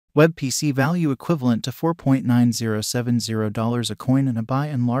WebPC value equivalent to $4.9070 a coin in a by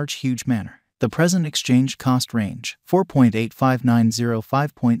and large huge manner. The present exchange cost range,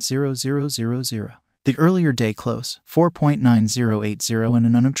 4.85905.0000. The earlier day close, 4.9080 in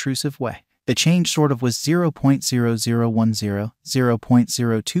an unobtrusive way. The change sort of was 0.0010,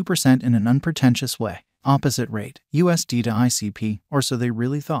 0.02% in an unpretentious way. Opposite rate, USD to ICP, or so they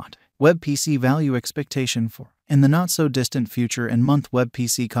really thought. WebPC value expectation for. In the not-so-distant future and month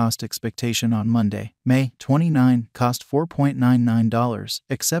WebPC cost expectation on Monday, May 29, cost $4.99,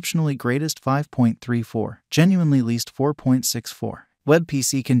 exceptionally greatest 5.34, genuinely least 4.64.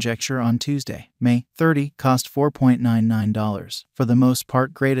 WebPC conjecture on Tuesday, May 30, cost $4.99, for the most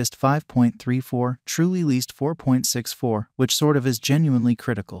part greatest 5.34, truly least 4.64, which sort of is genuinely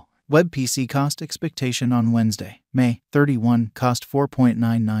critical. WebPC cost expectation on Wednesday, May 31, cost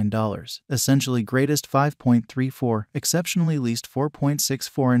 $4.99, essentially greatest 5.34, exceptionally least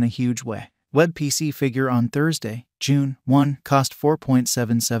 4.64 in a huge way. WebPC figure on Thursday, June 1, cost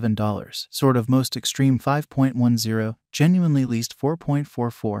 $4.77, sort of most extreme 5.10, genuinely least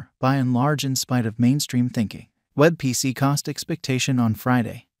 4.44, by and large in spite of mainstream thinking. WebPC cost expectation on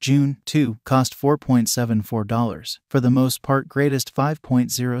Friday, June 2, cost $4.74, for the most part greatest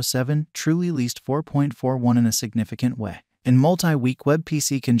 5.07, truly least 4.41 in a significant way. In multi-week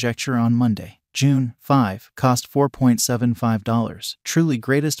WebPC conjecture on Monday, June 5, cost $4.75, truly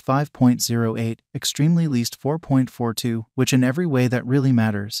greatest 5.08, extremely least 4.42, which in every way that really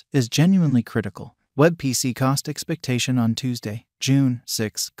matters, is genuinely critical. WebPC cost expectation on Tuesday, June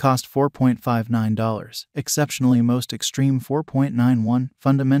 6, cost $4.59, exceptionally most extreme 4.91,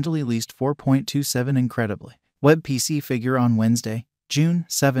 fundamentally least 4.27 incredibly. WebPC figure on Wednesday, June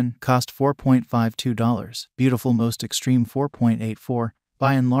 7, cost $4.52, beautiful most extreme 4.84,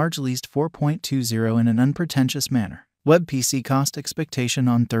 by and large least 4.20 in an unpretentious manner. WebPC cost expectation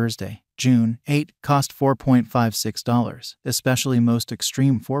on Thursday, June 8, cost $4.56, especially most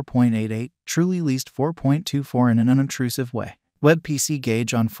extreme 4.88, truly least 4.24 in an unobtrusive way. WebPC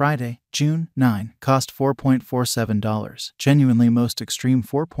gauge on Friday, June 9, cost $4.47, genuinely most extreme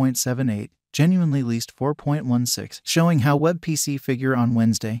 4.78, genuinely least 4.16, showing how WebPC figure on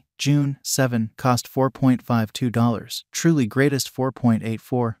Wednesday, June 7, cost $4.52, truly greatest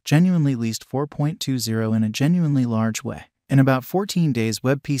 4.84, genuinely least 4.20 in a genuinely large way. In about 14 days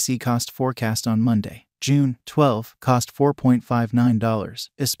WebPC cost forecast on Monday, June 12, cost $4.59,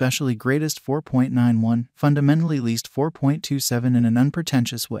 especially greatest 4.91, fundamentally least 4.27 in an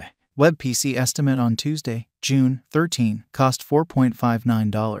unpretentious way. WebPC estimate on Tuesday, June 13, cost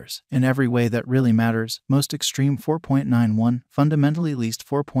 $4.59, in every way that really matters, most extreme 4.91, fundamentally least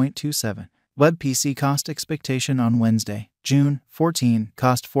 4.27. WebPC cost expectation on Wednesday, June 14,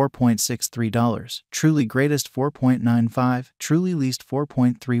 cost $4.63, truly greatest 4.95, truly least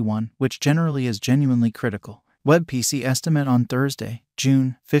 4.31, which generally is genuinely critical. WebPC estimate on Thursday,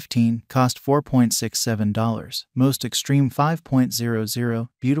 June 15, cost $4.67, most extreme 5.00,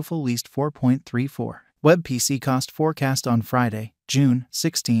 beautiful least 4.34. WebPC cost forecast on Friday, June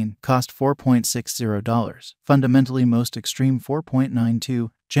 16, cost $4.60, fundamentally most extreme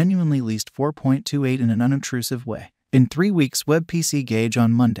 4.92, genuinely least 4.28 in an unobtrusive way. In 3 weeks WebPC gauge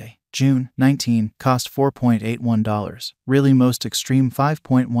on Monday, June 19, cost $4.81, really most extreme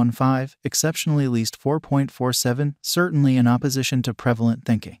 5.15, exceptionally least 4.47, certainly in opposition to prevalent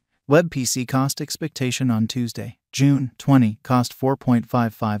thinking. WebPC cost expectation on Tuesday, June 20, cost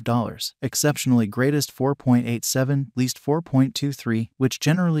 $4.55, exceptionally greatest 4.87, least 4.23, which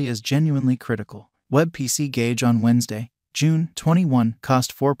generally is genuinely critical. WebPC gauge on Wednesday, June 21,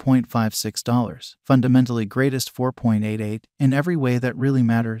 cost $4.56, fundamentally greatest 4.88, in every way that really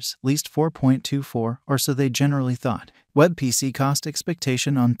matters, least 4.24, or so they generally thought. WebPC cost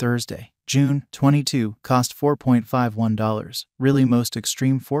expectation on Thursday, June 22, cost $4.51, really most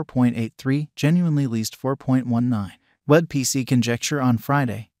extreme 4.83, genuinely least 4.19. WebPC conjecture on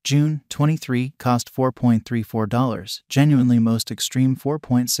Friday, June 23, cost $4.34, genuinely most extreme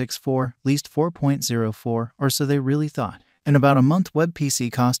 4.64, least 4.04, or so they really thought. In about a month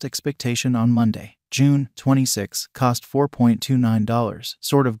WebPC cost expectation on Monday, June 26, cost $4.29,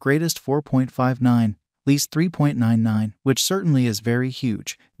 sort of greatest 4.59, least 3.99, which certainly is very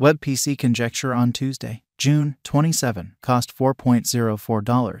huge. WebPC conjecture on Tuesday, June 27, cost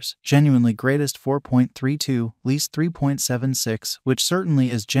 $4.04, genuinely greatest 4.32, least 3.76, which certainly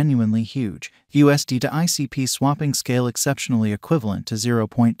is genuinely huge. USD to ICP swapping scale exceptionally equivalent to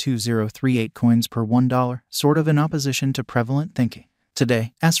 0.2038 coins per $1, sort of in opposition to prevalent thinking.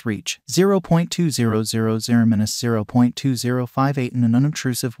 Today, S reach 0.2000 minus 0.2058 in an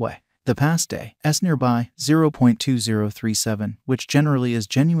unobtrusive way. The past day, S nearby 0.2037, which generally is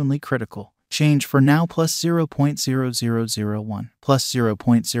genuinely critical. Change for now plus 0.0001, plus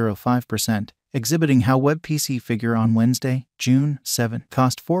 0.05%, exhibiting how WebPC figure on Wednesday, June 7,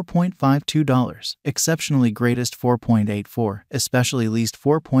 cost $4.52, exceptionally greatest 4.84, especially least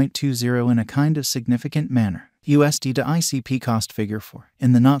 4.20 in a kind of significant manner. USD to ICP cost figure for,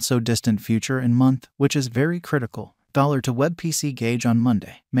 in the not-so-distant future and month, which is very critical. Dollar to WebPC gauge on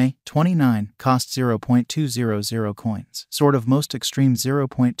Monday, May 29, cost 0.200 coins, sort of most extreme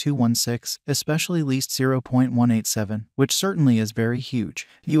 0.216, especially least 0.187, which certainly is very huge.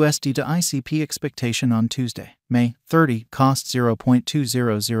 USD to ICP expectation on Tuesday, May 30, cost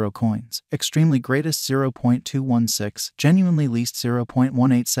 0.200 coins, extremely greatest 0.216, genuinely least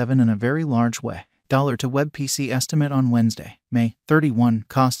 0.187 in a very large way. Dollar to WebPC estimate on Wednesday, May 31,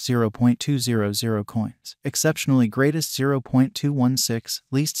 cost 0.200 coins, exceptionally greatest 0.216,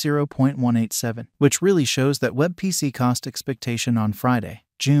 least 0.187, which really shows that WebPC cost expectation on Friday,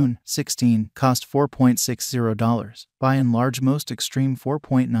 June 16, cost $4.60, by and large most extreme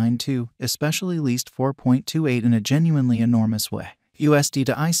 4.92, especially least 4.28 in a genuinely enormous way. USD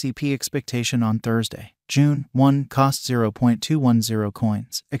to ICP expectation on Thursday, June 1, cost 0.210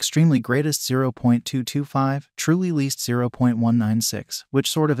 coins, extremely greatest 0.225, truly least 0.196, which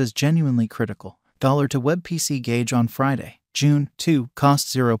sort of is genuinely critical. Dollar to WebPC gauge on Friday, June 2, cost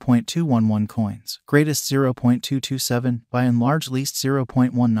 0.211 coins, greatest 0.227, by and large least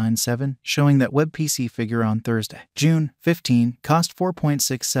 0.197, showing that WebPC figure on Thursday, June 15, cost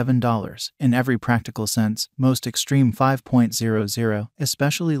 $4.67, in every practical sense, most extreme 5.00,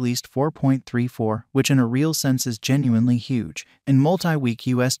 especially least 4.34, which in a real sense is genuinely huge. In multi-week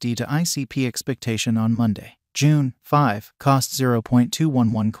USD to ICP expectation on Monday, June 5, cost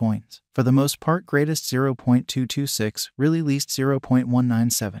 0.211 coins, for the most part greatest 0.226, really least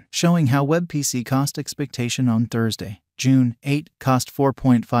 0.197, showing how WebPC cost expectation on Thursday, June 8, cost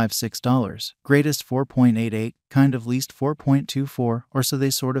 $4.56, greatest 4.88, kind of least 4.24, or so they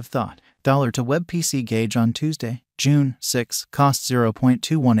sort of thought. Dollar to WebPC gauge on Tuesday, June 6, cost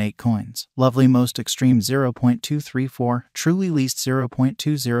 0.218 coins, lovely most extreme 0.234, truly least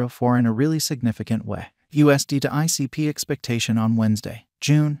 0.204 in a really significant way. USD to ICP expectation on Wednesday,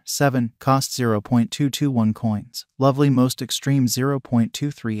 June 7, cost 0.221 coins, lovely most extreme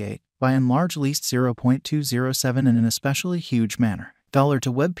 0.238, by and large least 0.207 in an especially huge manner. Dollar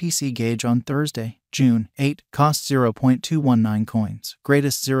to WebPC gauge on Thursday, June 8, cost 0.219 coins,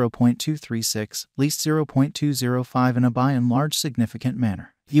 greatest 0.236, least 0.205 in a by and large significant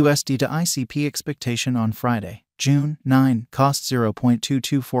manner. USD to ICP expectation on Friday, June 9, cost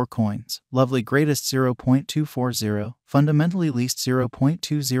 0.224 coins, lovely greatest 0.240, fundamentally least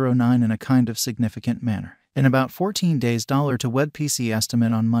 0.209 in a kind of significant manner. In about 14 days dollar to WebPC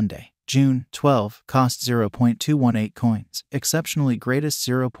estimate on Monday, June 12, cost 0.218 coins, exceptionally greatest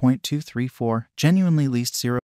 0.234, genuinely least 0.